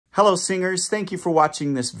Hello singers, thank you for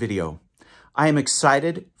watching this video. I am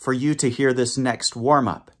excited for you to hear this next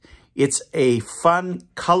warm-up. It's a fun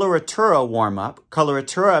coloratura warm-up.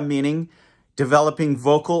 Coloratura meaning developing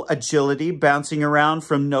vocal agility, bouncing around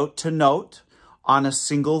from note to note on a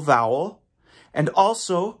single vowel, and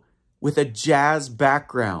also with a jazz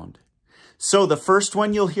background. So the first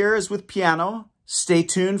one you'll hear is with piano. Stay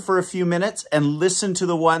tuned for a few minutes and listen to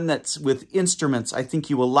the one that's with instruments. I think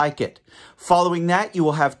you will like it. Following that, you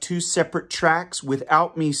will have two separate tracks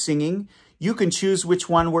without me singing. You can choose which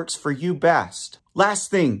one works for you best.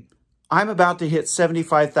 Last thing, I'm about to hit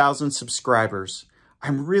 75,000 subscribers.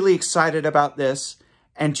 I'm really excited about this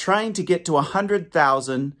and trying to get to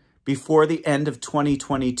 100,000 before the end of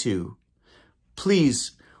 2022.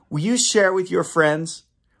 Please, will you share with your friends?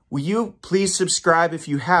 Will you please subscribe if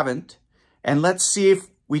you haven't? And let's see if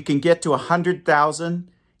we can get to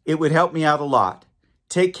 100,000. It would help me out a lot.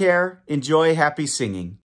 Take care. Enjoy. Happy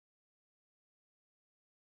singing.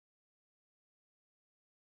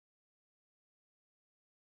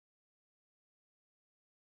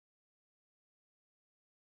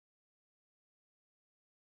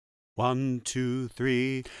 One, two,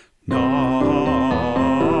 three, no.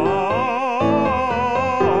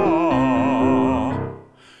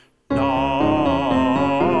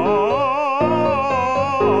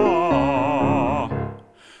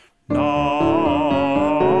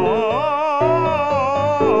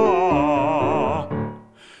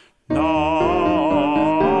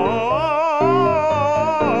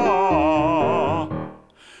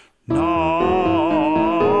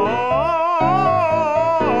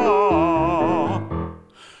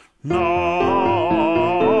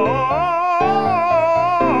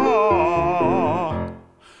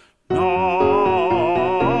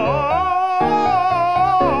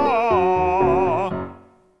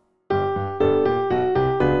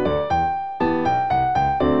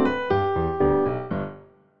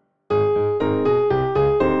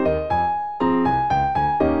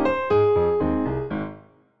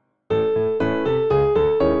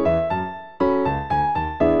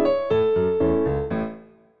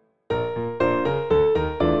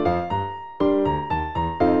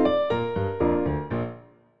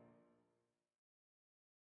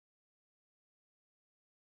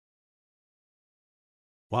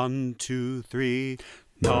 One, two, three,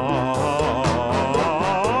 no.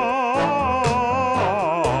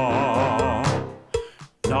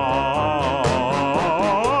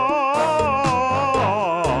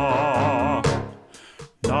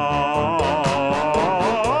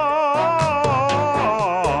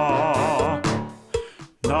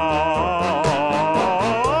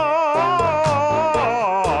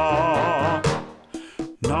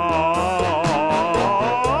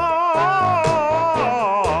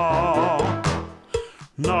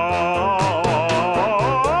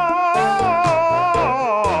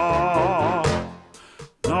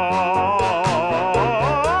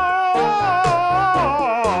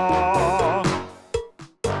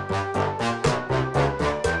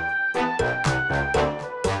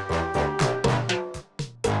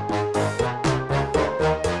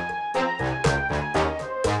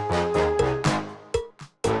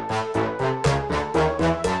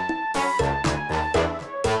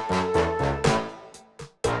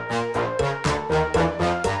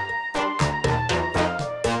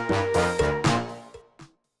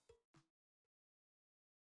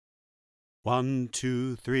 One,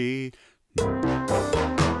 two, three.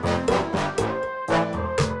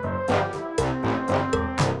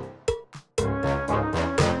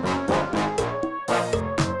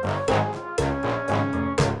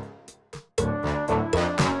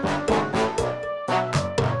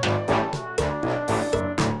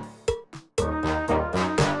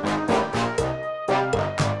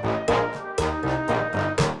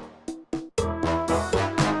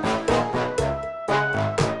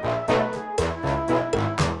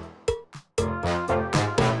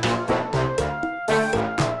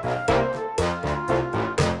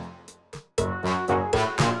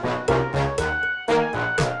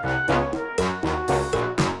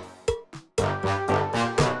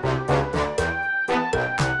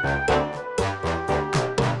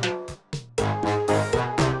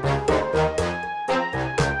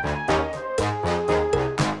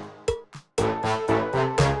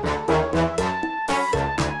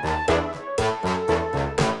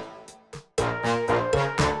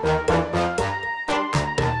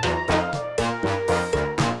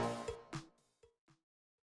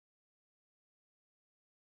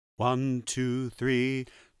 One, two, three.